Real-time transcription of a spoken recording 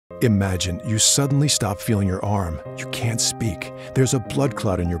Imagine you suddenly stop feeling your arm. You can't speak. There's a blood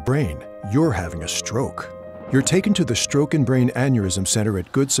clot in your brain. You're having a stroke. You're taken to the Stroke and Brain Aneurysm Center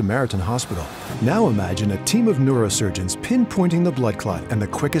at Good Samaritan Hospital. Now imagine a team of neurosurgeons pinpointing the blood clot and the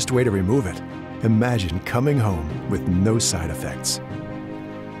quickest way to remove it. Imagine coming home with no side effects.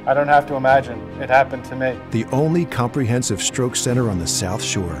 I don't have to imagine. It happened to me. The only comprehensive stroke center on the South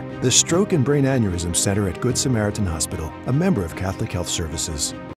Shore, the Stroke and Brain Aneurysm Center at Good Samaritan Hospital, a member of Catholic Health Services.